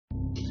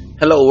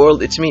Hello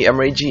world, it's me,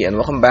 MRayG, and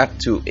welcome back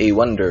to A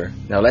Wonder.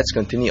 Now let's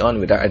continue on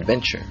with our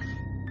adventure.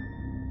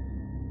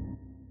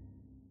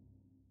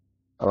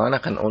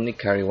 Alana can only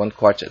carry one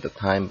quartz at a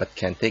time, but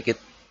can take it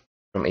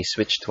from a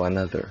switch to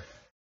another.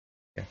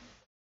 Okay.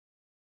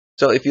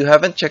 So if you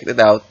haven't checked it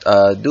out,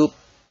 do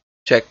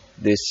check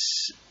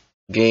this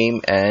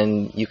game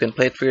and you can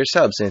play it for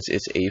yourself, since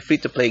it's a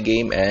free-to-play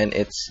game and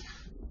it's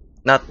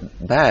not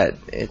bad.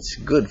 It's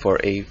good for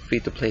a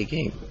free-to-play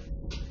game.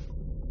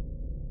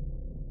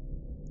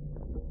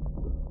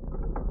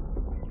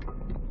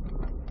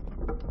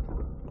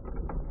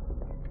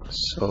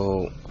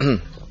 So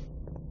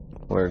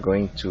we're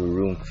going to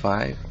room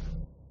 5.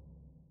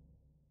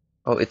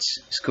 Oh, it's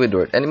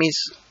Squidward. Enemies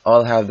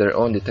all have their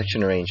own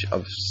detection range.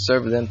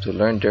 Observe them to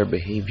learn their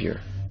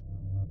behavior.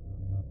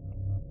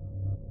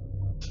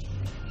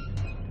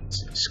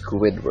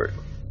 Squidward.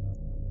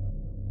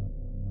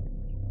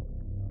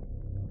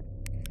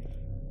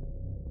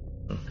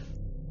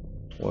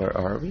 Where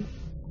are we?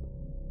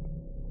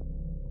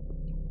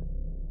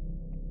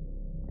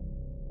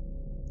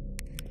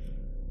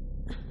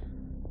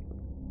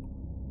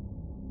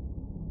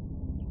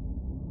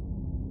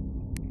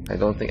 I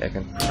don't think I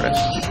can press.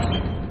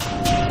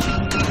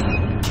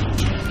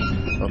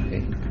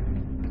 Okay.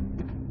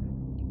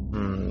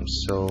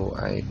 So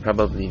I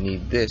probably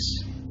need this.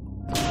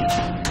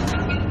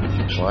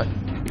 What?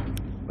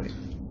 Wait.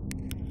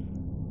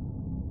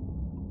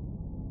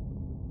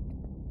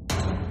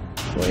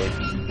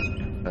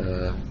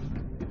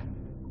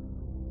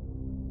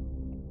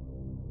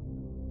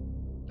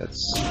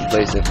 Let's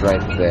place it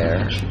right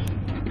there.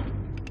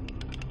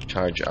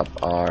 Charge up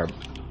our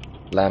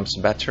lamp's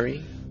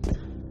battery.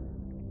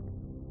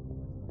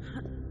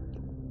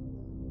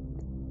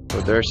 So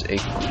there's a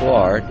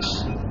quartz.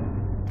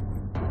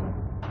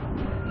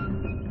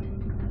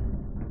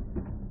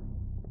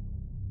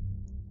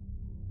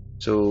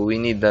 So we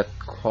need that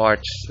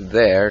quartz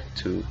there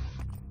to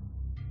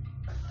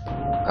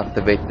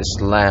activate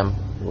this lamp,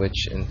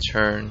 which in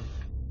turn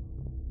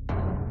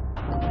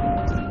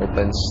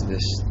opens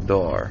this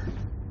door.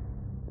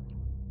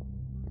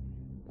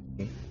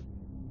 Okay.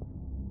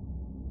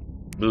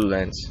 Blue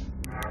lens.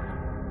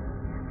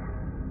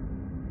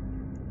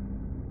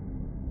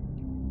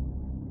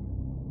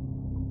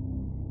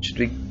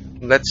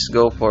 Let's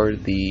go for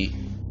the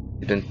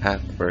hidden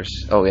path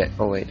first. Oh yeah.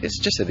 Oh wait, it's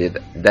just a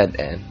dead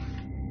end.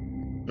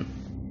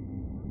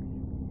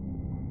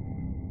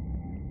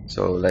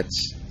 So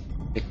let's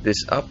pick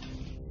this up.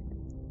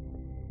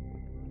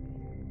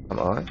 Come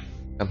on,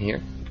 come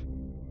here.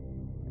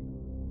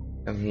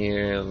 Come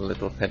here,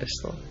 little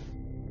pedestal,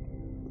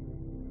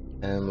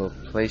 and we'll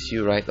place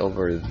you right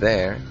over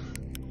there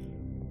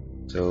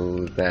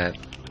so that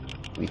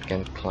we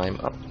can climb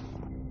up.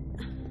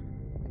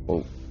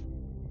 Oh.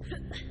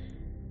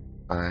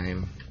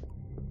 I'm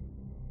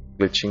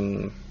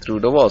glitching through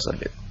the walls a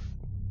bit.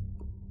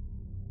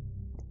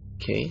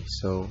 Okay,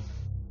 so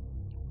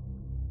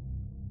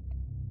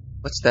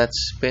what's that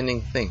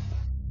spinning thing?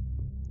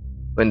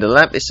 When the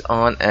lamp is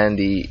on and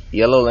the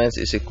yellow lens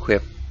is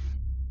equipped,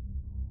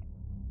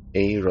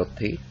 A,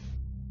 rotate.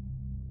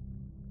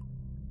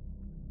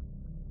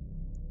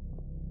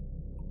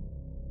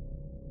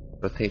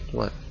 Rotate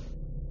what?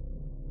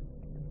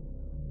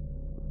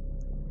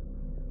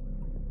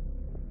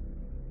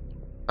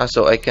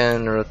 So I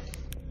can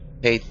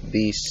rotate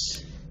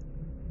these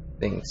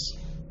things.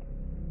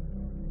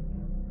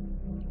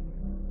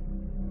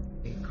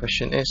 The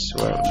question is,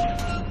 well,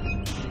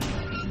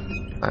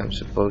 I'm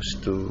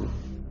supposed to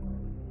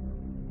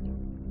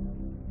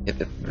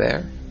hit it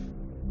there.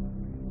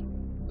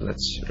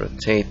 Let's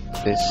rotate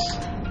this.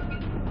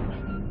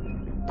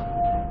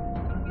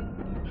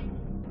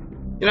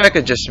 You know, I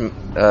could just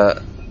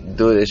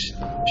do this.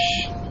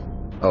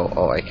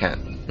 Oh, I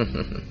can't.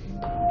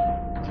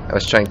 I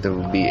was trying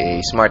to be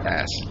a smart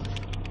ass.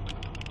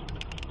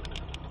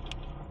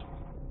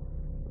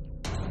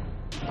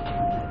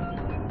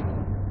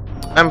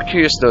 I'm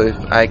curious though if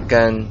I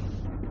can.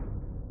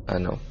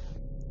 No.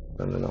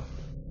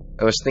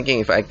 I was thinking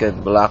if I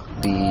could block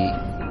the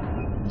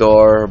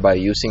door by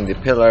using the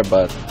pillar,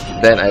 but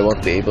then I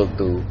won't be able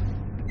to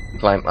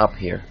climb up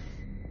here.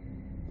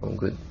 Oh,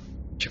 good.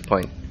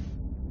 Checkpoint.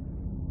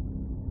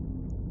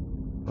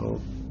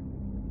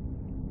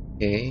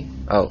 Okay.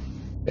 Oh,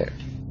 there.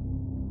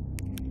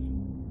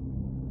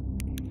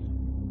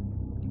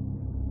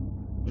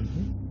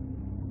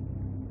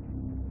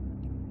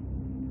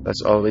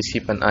 Let's always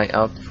keep an eye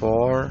out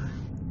for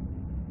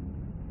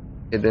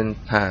hidden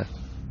path.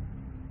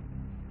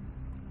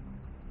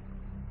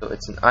 So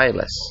it's an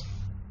eyeless.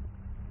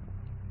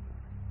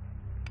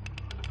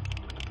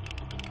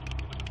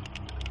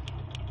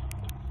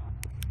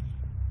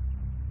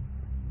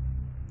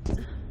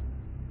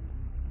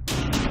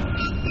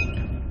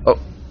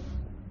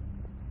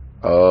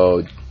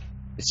 Oh,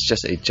 it's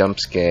just a jump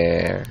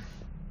scare.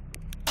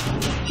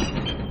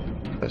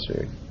 That's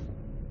weird.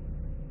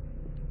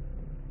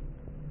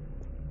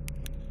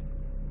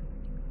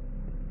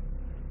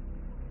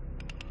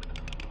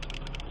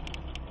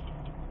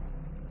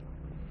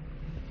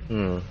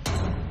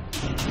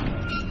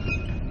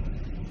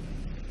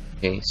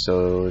 Okay,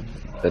 so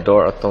the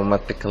door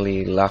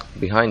automatically locked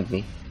behind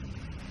me.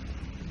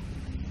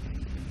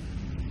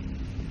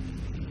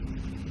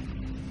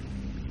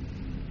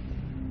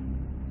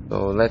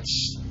 So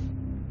let's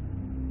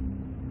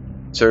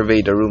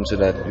survey the room so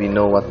that we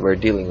know what we're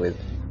dealing with.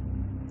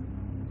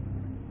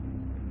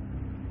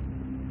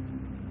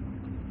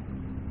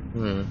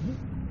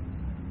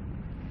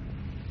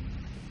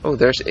 Oh,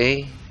 there's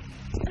a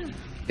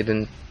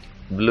hidden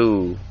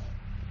blue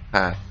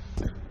path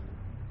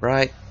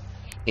right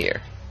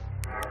here.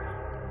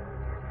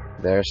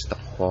 There's the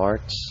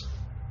quartz.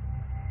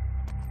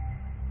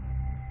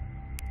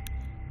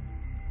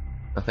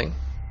 Nothing.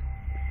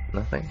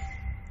 Nothing.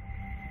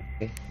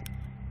 Okay.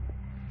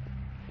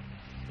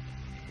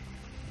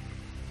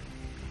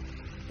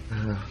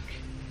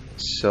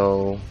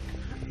 So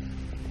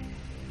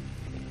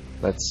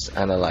let's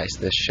analyze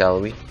this, shall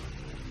we?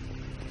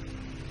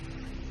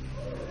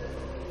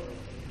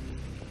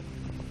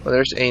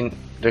 Well,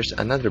 there's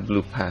another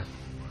blue path.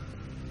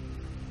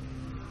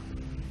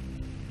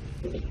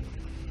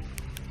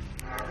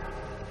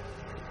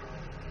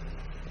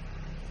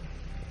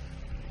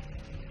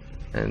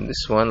 And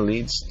this one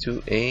leads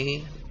to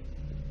a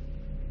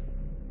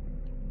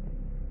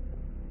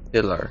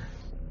pillar.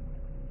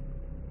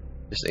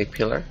 Just a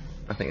pillar,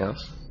 nothing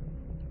else.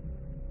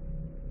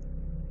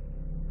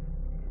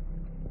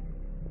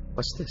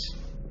 What's this?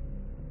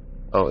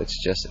 Oh,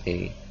 it's just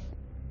a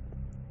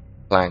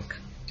plank.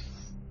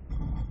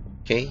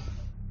 Okay.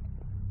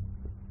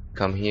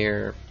 Come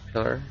here,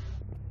 pillar.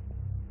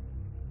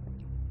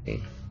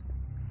 Okay.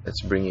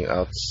 Let's bring you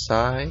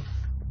outside.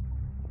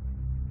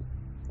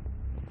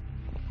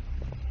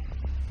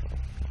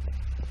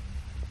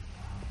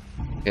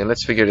 Okay,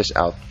 let's figure this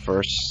out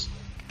first.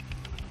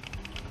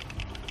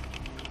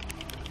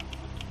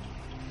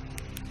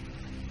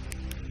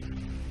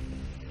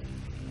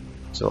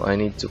 So I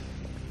need to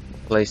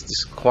place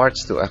this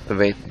quartz to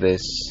activate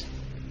this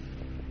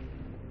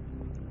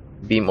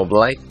beam of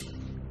light.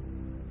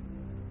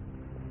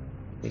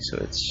 Okay, so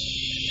it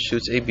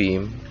shoots a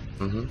beam.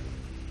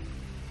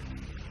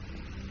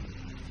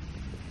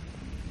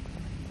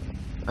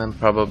 I'm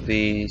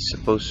probably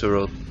supposed to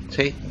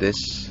rotate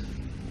this.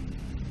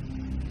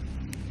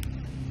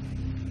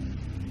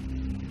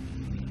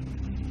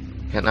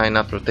 Can I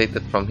not rotate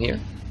it from here?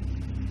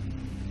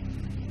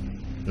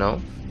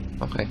 No?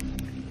 Okay.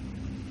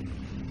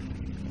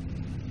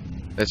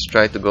 Let's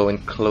try to go in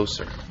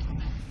closer.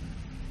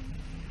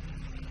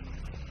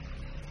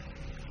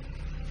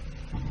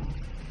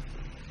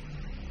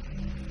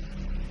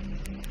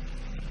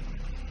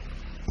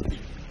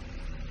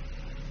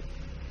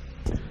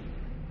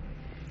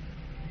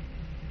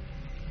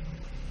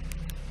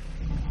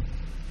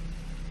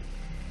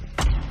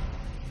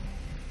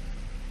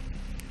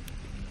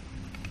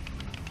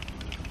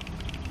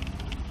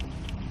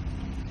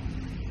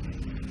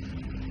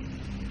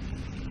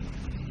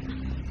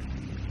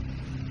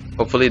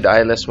 Hopefully the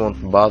eyeless won't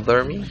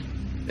bother me.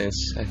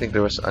 I think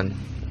there was an...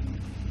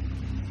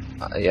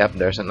 yep,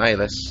 there's an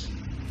eyeless.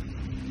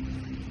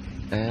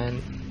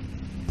 And...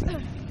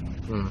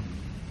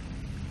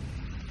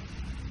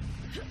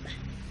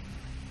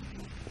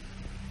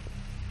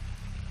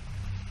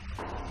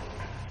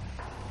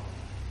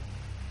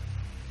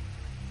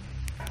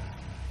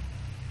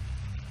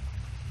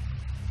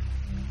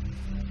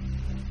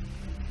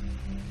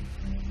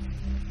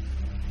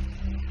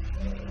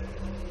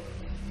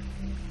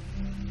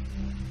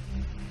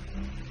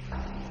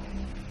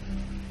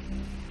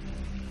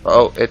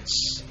 oh,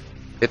 it's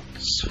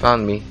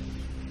found me.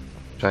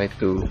 Try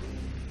to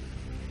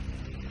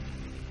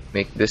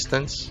make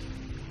distance.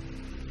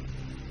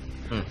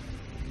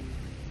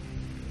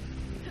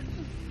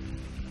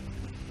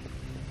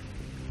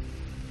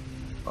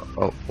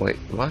 Oh wait,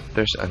 what?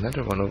 There's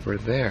another one over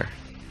there.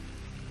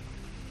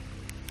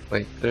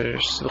 Wait,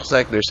 looks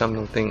like there's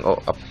something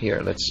up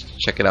here. Let's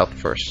check it out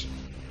first.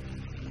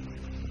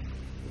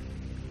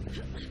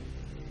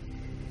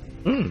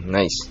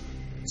 Nice.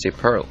 It's a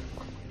pearl.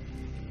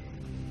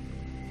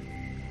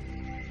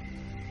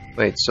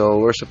 Wait, so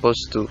we're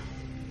supposed to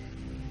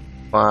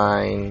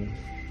find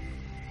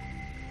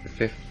the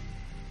fifth.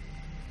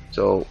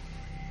 So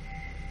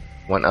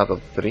 1 out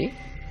of 3?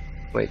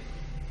 Wait,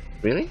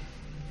 really?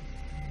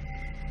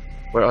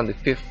 We're on the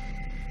fifth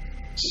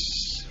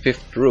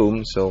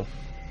room, so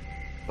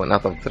 1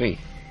 out of 3.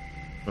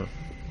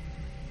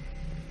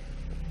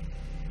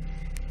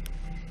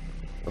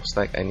 Looks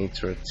like I need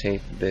to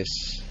rotate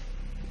this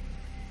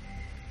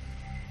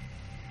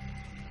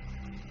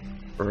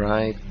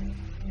right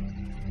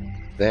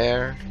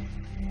there.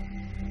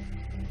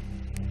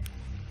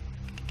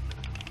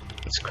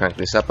 Let's crank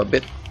this up a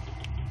bit.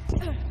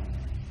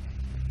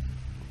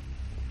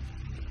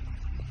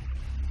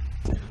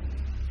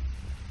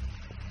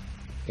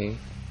 Okay.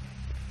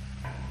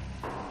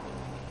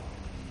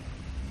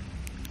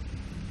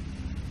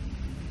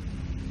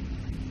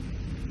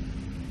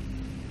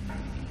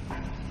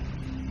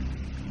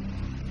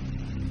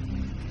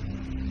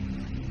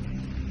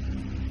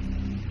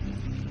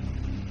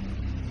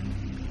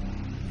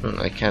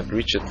 I can't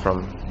reach it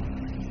from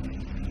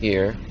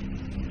here.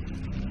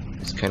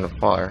 It's kind of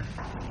far.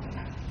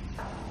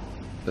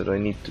 So do I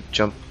need to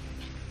jump?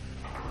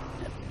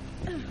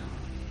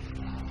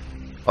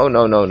 Oh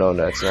no, no, no,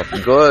 that's not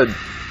good.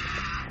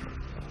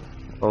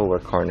 Oh, we're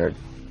cornered.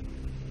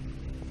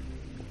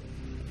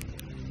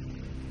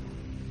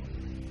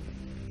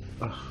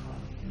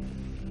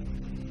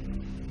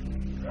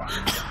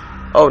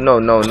 Oh no,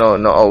 no, no,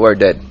 no. Oh, we're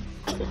dead.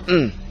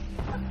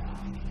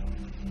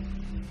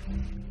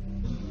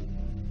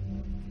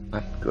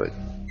 Not good.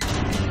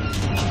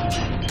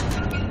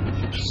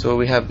 So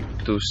we have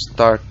to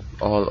start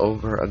all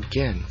over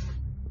again.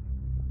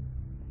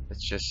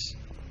 Let's just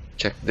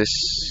check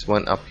this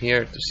one up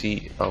here to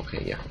see.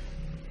 Okay, yeah.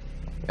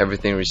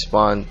 Everything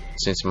respawned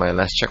since my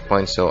last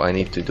checkpoint, so I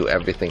need to do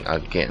everything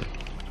again.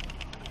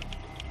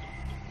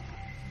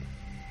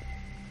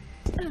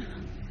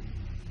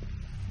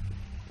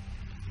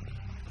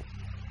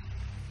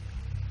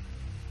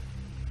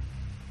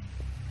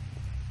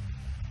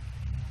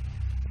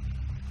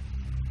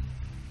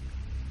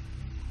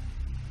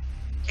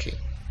 Okay.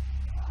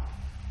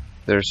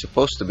 They're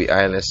supposed to be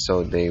eyeless,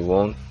 so they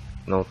won't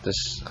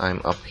notice I'm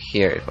up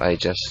here if I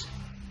just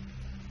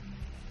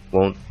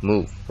won't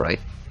move, right?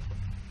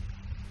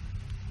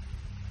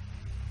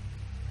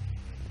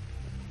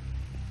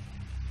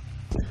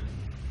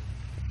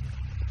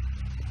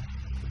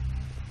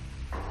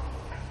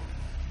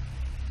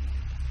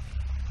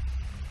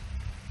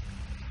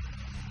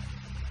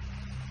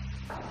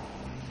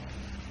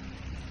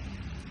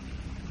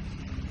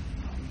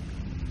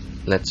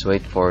 Let's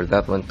wait for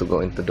that one to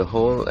go into the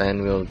hole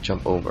and we'll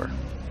jump over.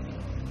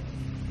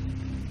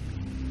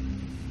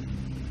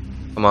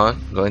 Come on,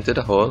 go into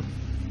the hole.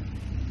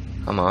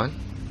 Come on.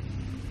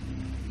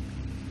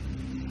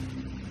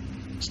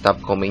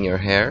 Stop combing your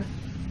hair.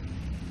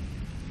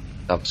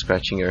 Stop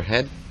scratching your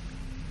head.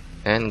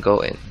 And go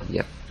in.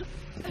 Yep.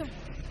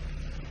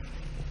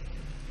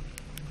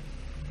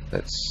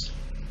 Let's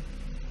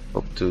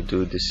hope to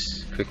do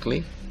this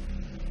quickly.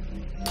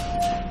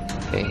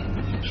 Okay.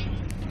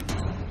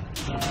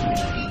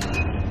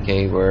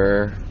 Okay,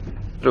 we're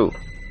through.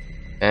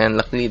 And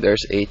luckily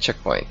there's a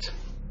checkpoint.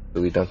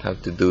 So we don't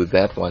have to do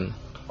that one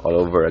all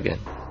over again.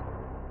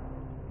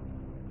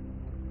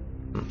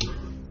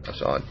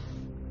 That's odd.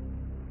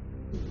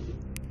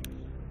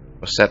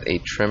 We'll set a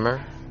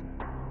trimmer.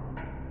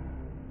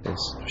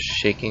 It's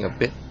shaking a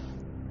bit.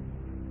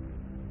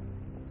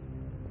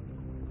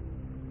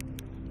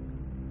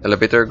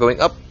 Elevator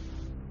going up.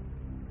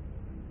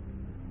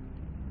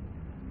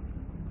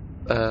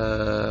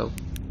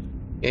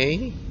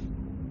 Okay.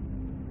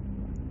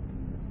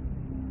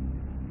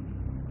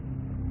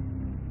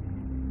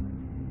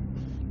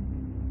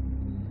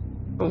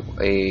 Oh,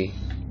 a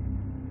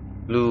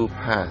blue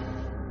path.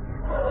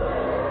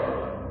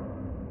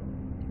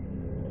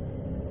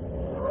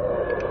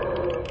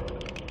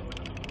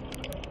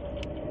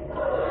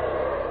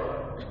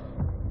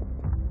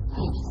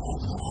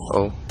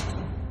 Oh.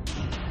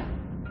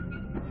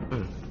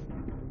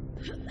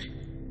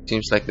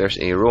 Seems like there's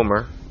a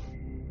roamer.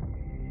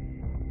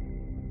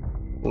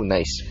 Oh,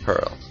 nice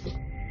pearl.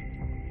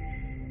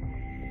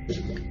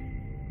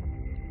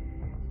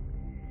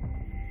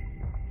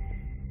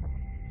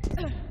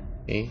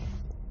 Okay.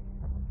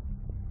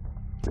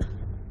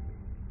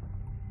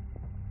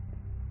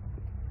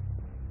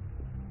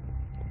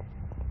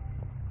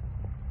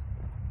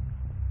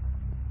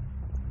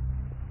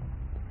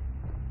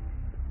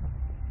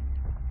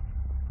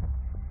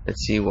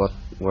 Let's see what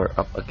we're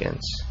up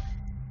against.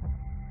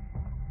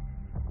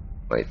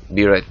 Wait,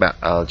 be right back.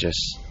 I'll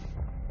just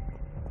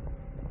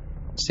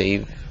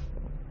save.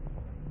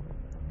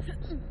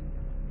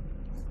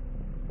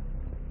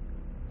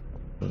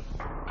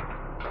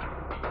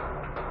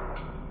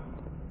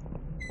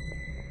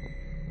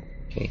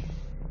 Okay.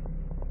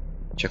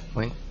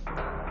 Checkpoint.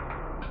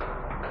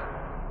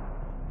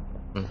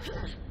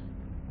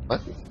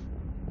 What?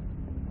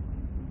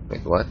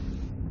 Wait, what?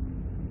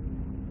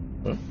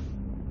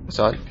 What's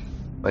odd?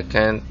 Why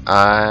can't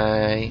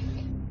I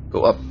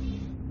go up?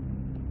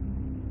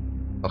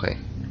 Okay.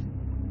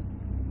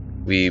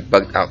 We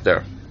bugged out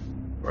there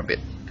for a bit.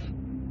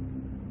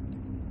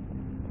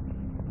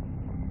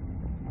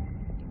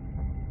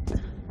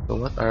 So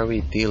what are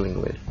we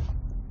dealing with?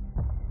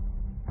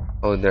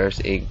 Oh, there's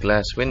a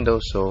glass window,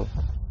 so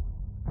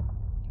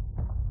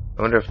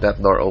I wonder if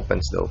that door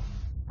opens though.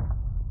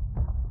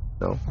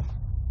 No.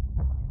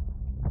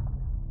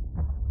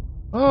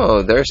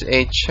 Oh, there's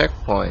a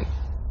checkpoint.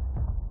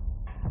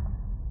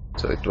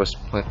 So it was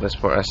pointless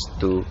for us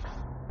to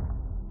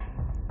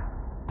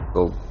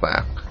go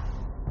back.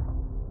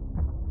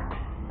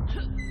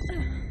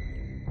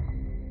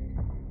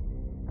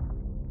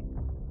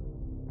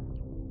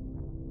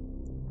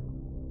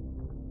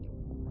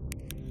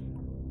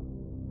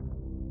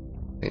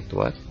 Wait,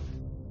 what?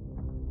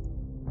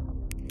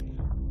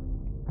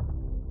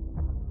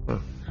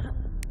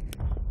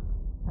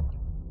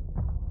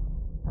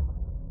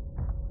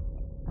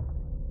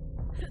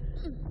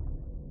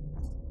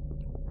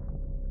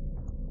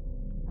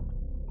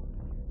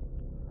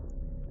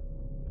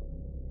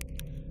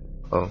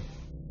 Oh.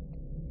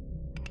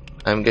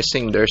 I'm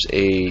guessing there's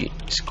a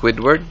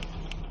Squidward.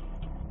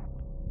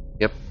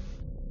 Yep.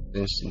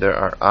 Since there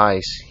are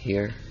eyes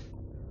here.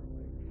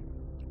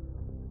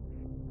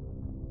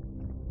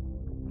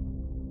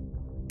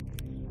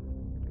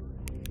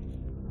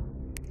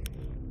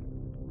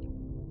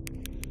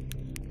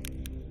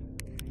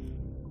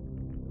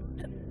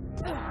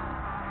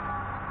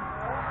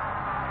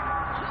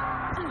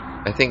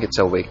 I think it's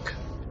awake.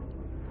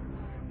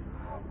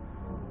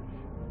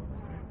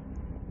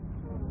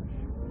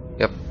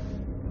 Yep.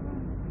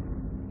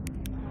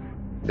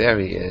 There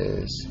he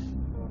is.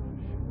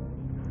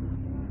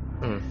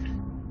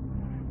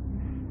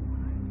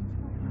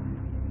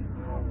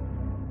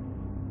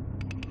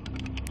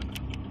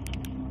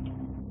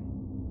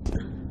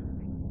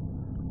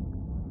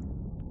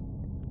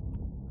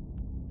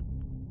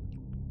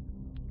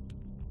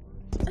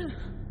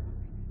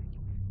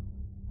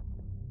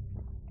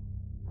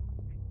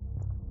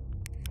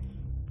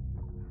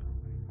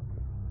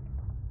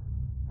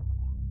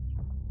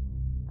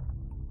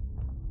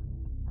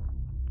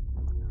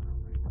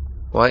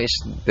 Why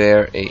is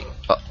there a...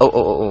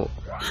 oh.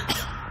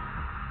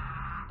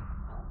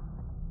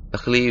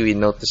 Luckily, we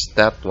noticed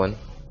that one.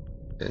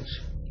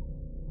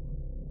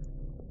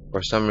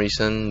 For some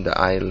reason, the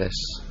eyeless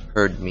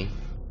heard me.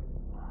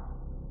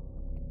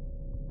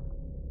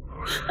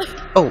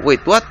 Oh,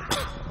 wait, what?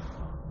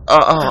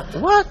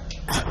 What?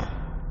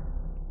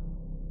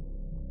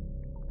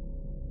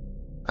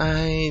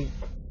 I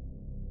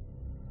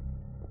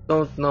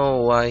don't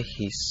know why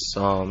he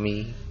saw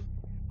me.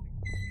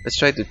 Let's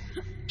try to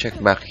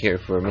check back here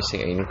if we're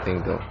missing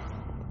anything though.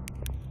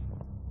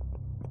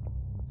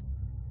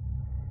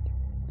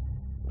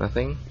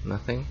 Nothing?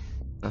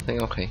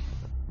 Okay.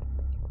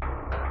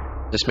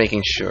 Just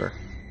making sure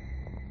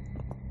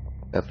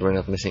that we're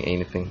not missing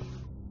anything.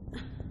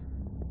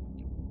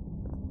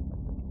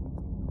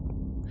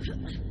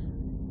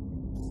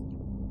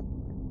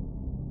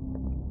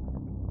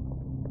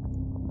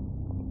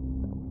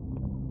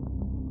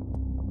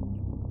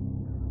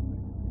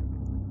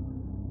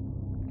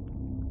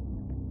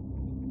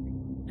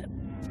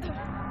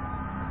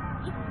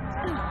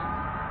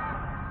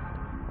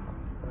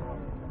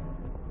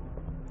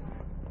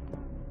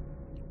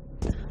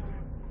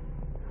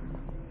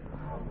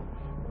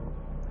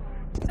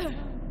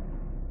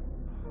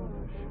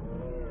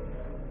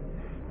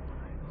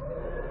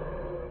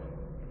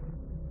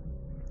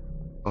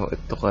 Oh, it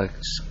looked like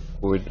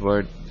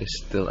Squidward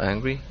is still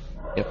angry.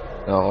 Yep.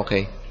 Oh,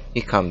 okay.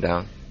 He calmed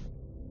down.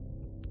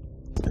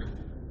 So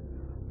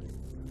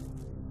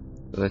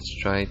let's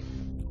try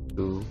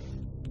to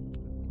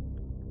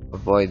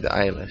avoid the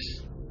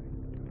eyeless.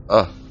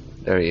 Oh,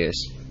 there he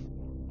is.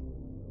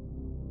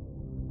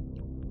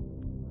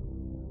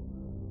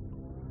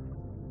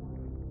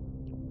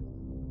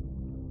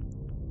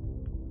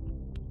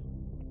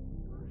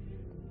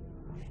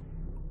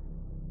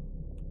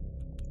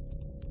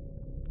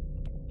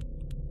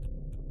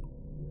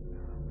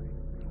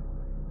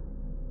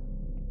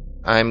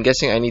 I'm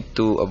guessing I need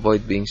to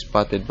avoid being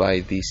spotted by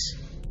these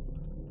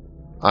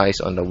eyes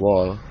on the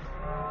wall.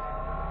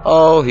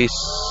 Oh, he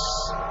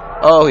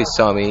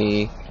saw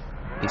me.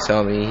 He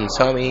saw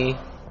me.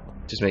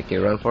 Just making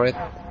a run for it.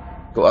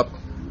 Go up.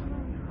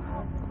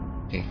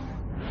 Okay.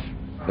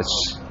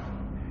 Let's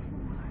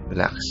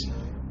relax.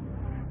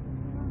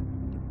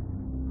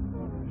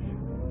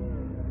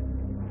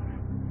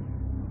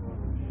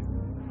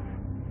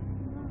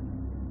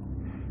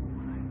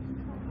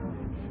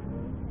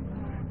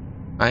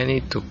 I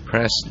need to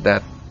press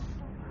that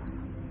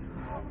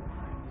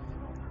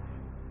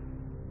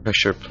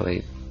pressure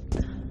plate.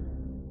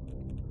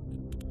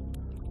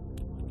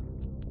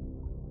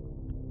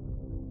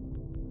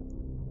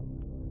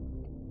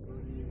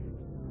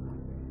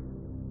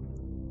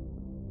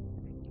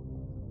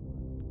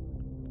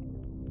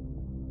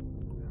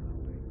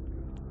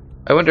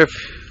 I wonder if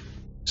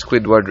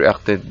Squidward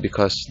reacted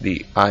because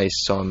the eyes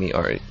saw me,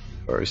 or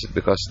is it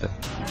because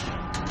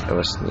I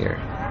was near?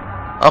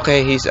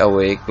 Okay, he's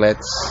awake.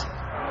 Let's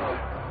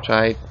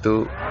try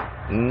to...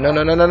 No.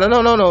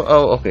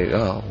 Oh, okay.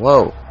 Oh,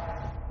 whoa.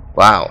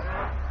 Wow.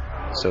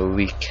 So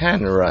we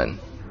can run.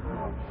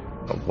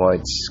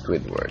 Avoid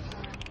Squidward.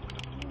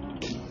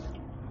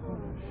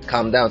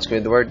 Calm down,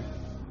 Squidward.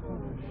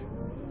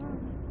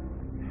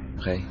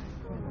 Okay.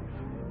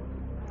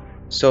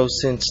 So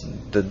since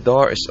the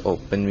door is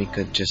open, we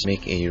could just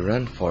make a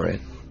run for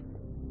it.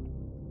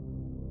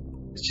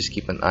 Let's just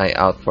keep an eye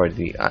out for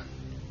the...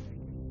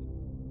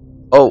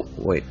 Oh,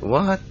 wait,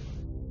 what?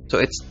 So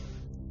it's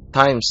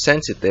time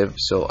sensitive,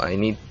 so I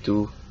need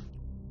to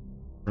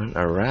run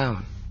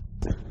around.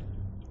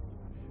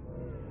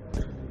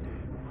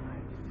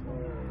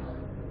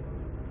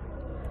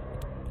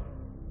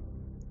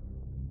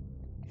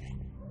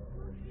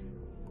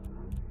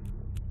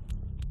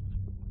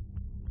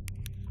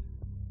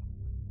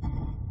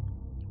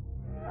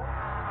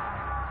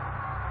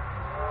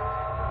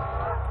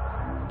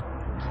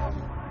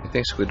 I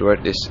think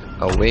Squidward is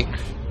awake.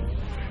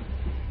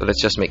 So let's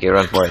just make a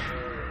run for it.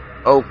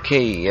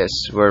 Okay, yes,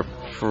 we're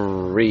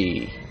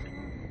free.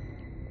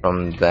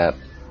 from that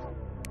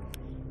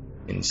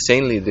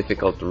insanely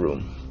difficult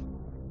room.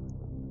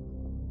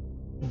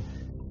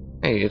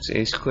 Hey, it's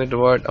a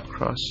Squidward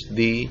across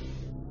the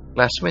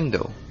glass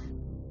window.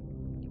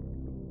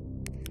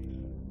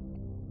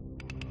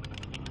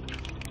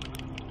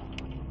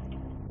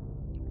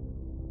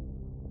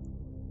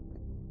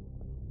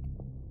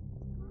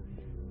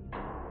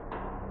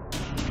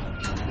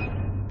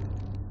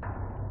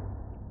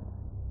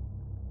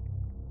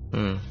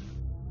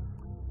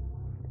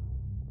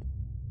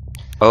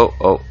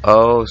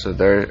 Oh, so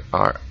there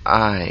are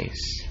eyes.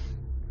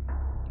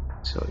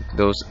 So if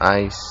those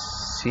eyes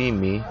see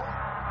me.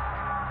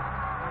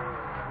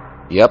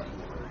 Yep.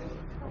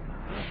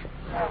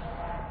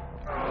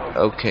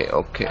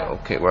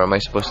 Okay. Where am I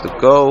supposed to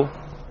go?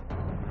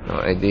 No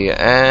idea.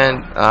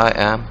 And I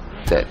am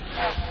dead.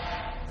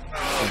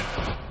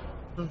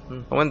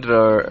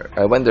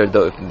 I wonder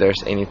though if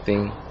there's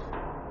anything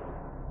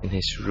in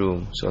his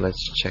room. So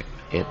let's check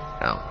it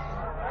out.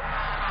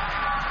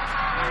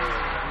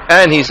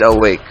 And he's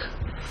awake.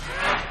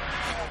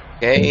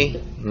 Okay.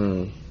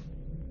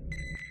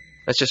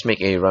 Let's just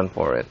make a run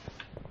for it.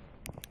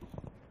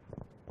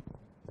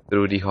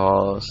 Through the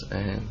halls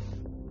and...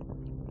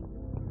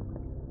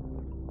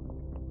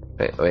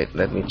 Wait,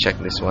 let me check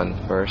this one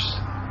first.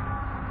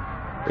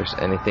 There's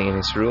anything in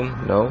his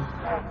room? No.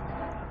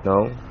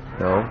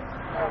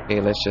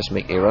 Okay, let's just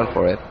make a run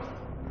for it.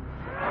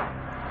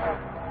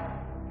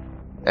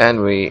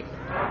 And we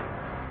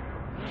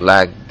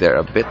lagged there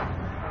a bit.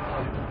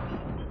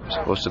 We're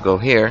supposed to go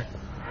here.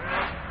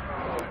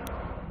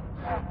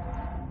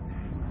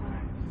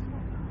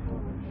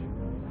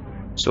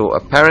 So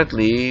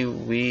apparently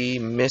we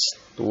missed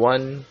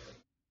one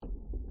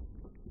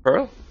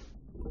pearl.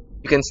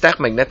 You can stack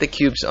magnetic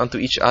cubes onto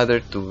each other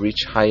to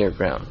reach higher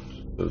ground.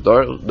 So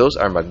those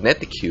are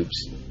magnetic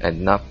cubes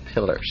and not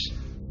pillars.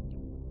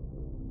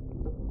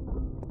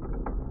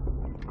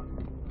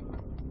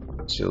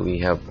 So we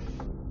have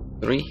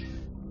 3.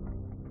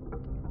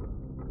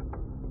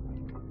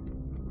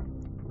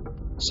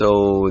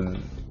 So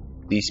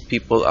these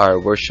people are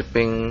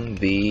worshipping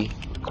the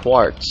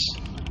quartz.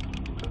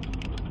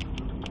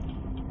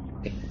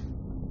 Okay.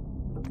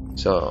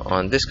 So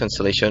on this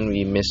constellation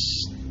we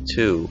missed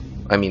 2.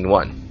 I mean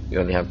 1. We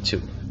only have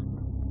 2.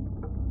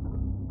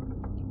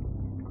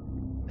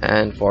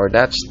 And for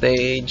that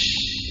stage,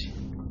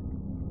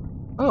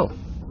 oh,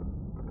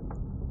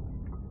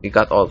 we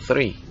got all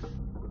 3.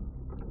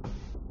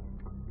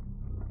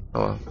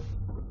 Oh.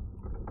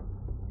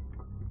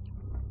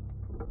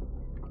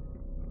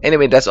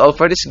 Anyway, that's all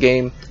for this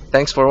game.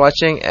 Thanks for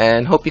watching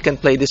and hope you can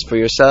play this for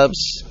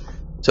yourselves.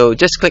 So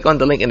just click on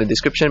the link in the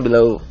description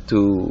below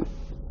to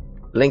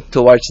link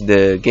towards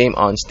the game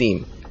on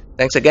Steam.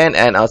 Thanks again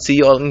and I'll see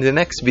you all in the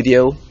next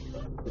video.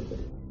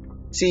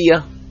 See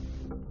ya!